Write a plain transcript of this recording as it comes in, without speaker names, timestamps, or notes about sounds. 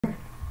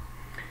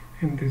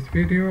In this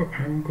video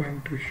I'm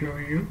going to show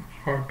you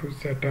how to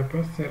set up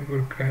a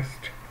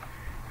Silvercrest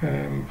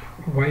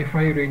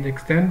Wi-Fi range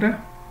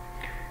extender.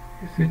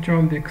 Switch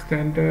on the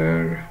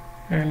extender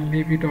and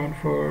leave it on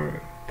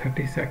for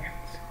 30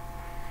 seconds.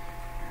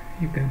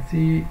 You can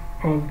see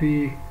all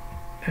the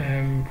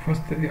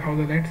all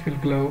the lights will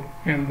glow,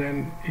 and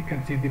then you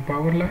can see the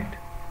power light.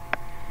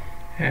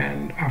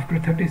 And after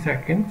 30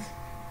 seconds,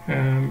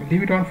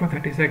 leave it on for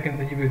 30 seconds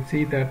and you will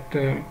see that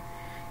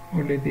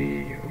only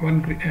the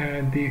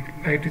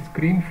light is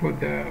green for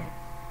the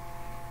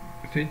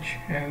switch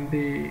and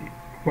the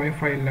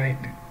Wi-Fi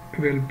light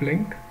will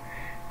blink.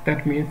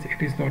 That means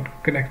it is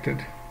not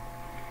connected.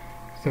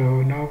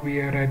 So now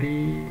we are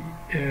ready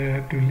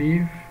to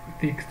leave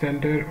the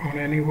extender on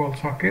any wall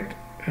socket.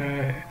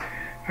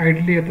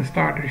 Ideally at the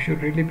start it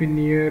should really be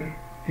near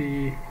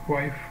the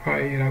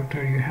Wi-Fi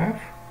router you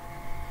have.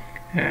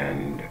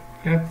 And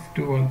let's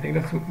do one thing,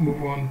 let's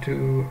move on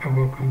to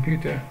our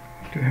computer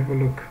to have a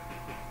look.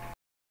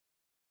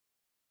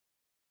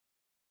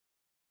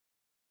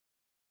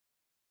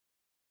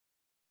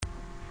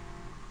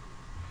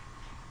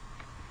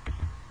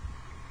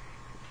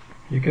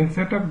 You can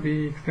set up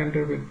the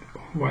extender with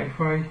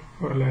Wi-Fi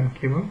or LAN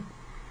cable.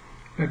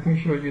 Let me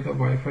show you the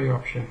Wi-Fi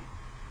option.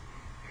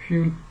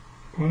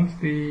 Once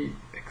the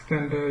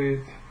extender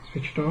is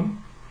switched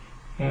on,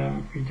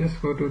 you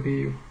just go to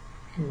the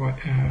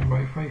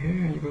Wi-Fi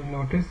here, and you will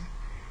notice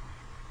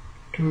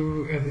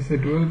as it's a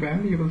dual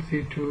band, you will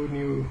see two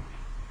new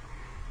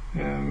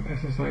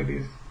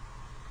SSIDs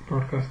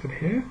broadcasted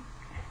here.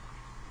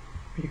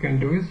 What you can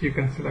do is you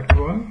can select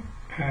one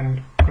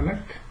and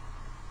connect.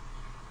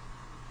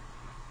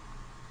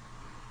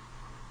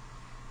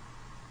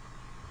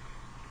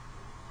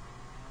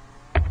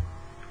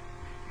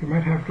 You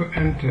might have to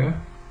enter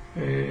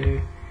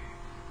a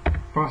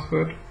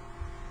password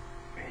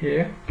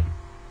here,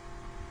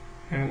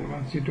 and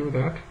once you do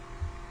that,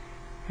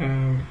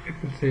 it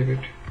will save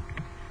it.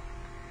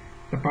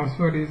 The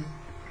password is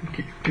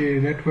the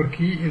network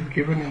key is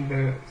given in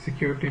the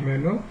security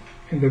manual,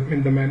 in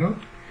the manual,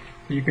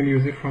 so you can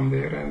use it from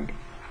there and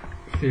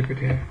save it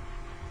here.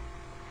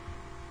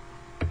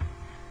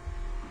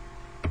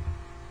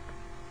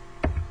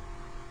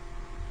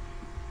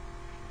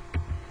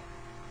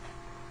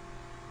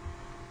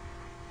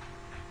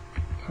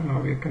 So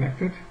now we are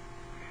connected.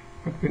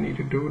 What we need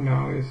to do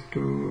now is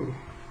to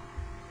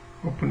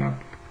open up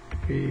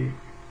the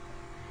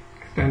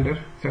extender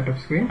setup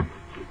screen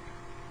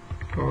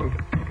called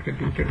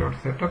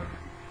repeater.setup.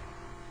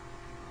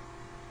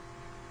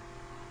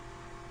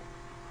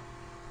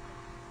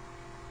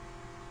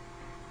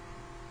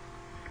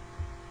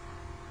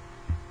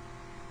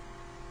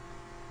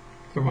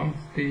 So once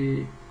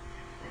the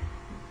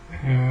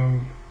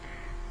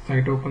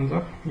site opens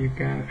up, you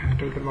can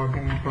enter the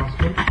login and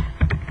password.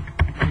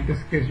 In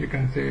this case you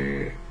can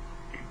say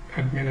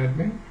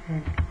admin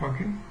and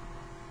login.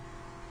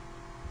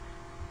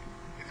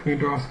 It's going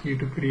to ask you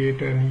to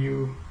create a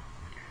new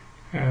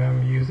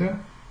user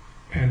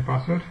and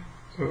password,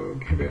 so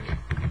give it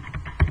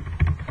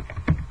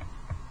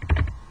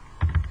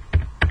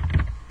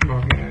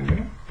login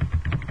and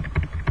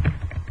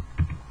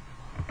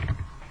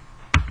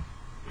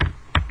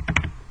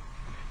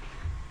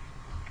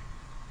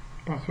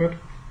password.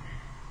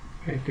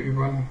 Needs to be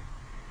one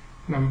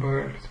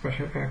number,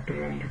 special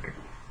character and a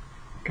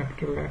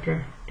capital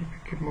letter to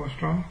make it more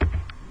strong.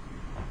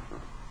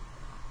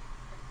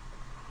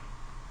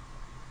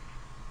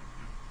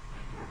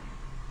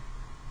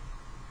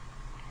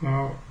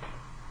 Now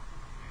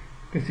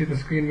this is the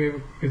screen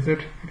where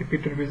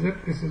repeater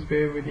visit. This is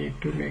where we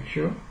need to make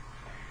sure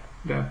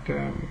that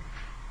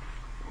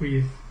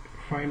we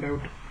find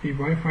out the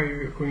Wi-Fi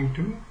we are going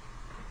to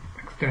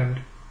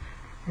extend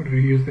or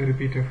use the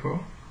repeater for.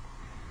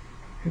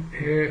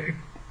 Here it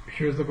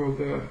shows up all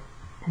the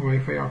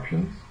Wi-Fi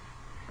options,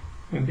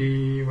 and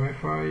the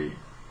Wi-Fi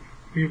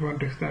we want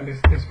to extend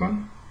is this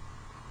one.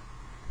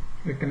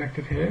 We connect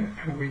it here,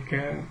 and we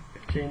can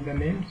change the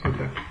name so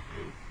that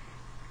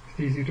it's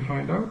easy to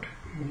find out.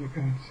 And you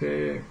can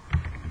say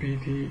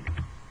BT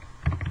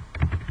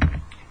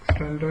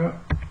extender,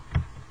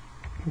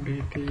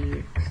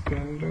 BT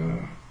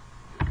extender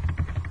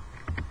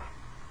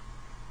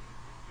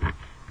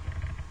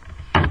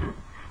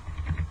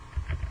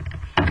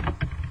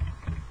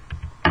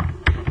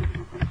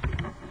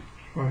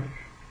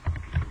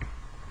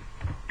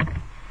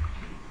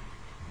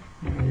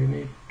and you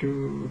need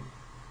to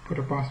put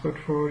a password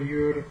for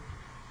your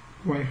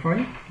Wi-Fi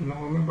at the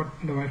moment, but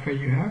the Wi-Fi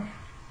you have.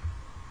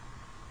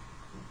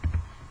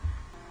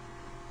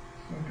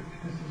 So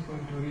this is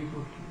going to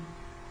reboot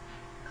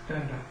the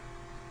extender.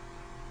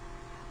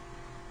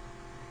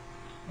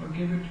 I'll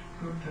give it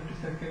good 30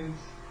 seconds,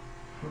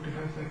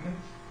 45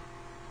 seconds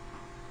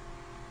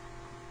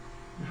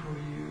before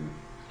you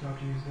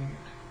start using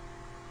it.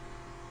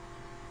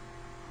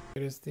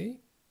 Here is the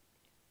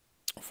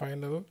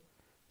final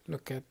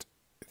look at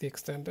the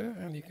extender,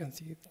 and you can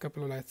see a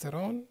couple of lights are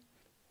on.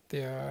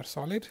 They are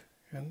solid,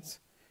 hence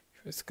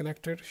if it's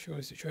connected,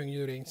 showing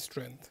you range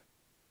strength.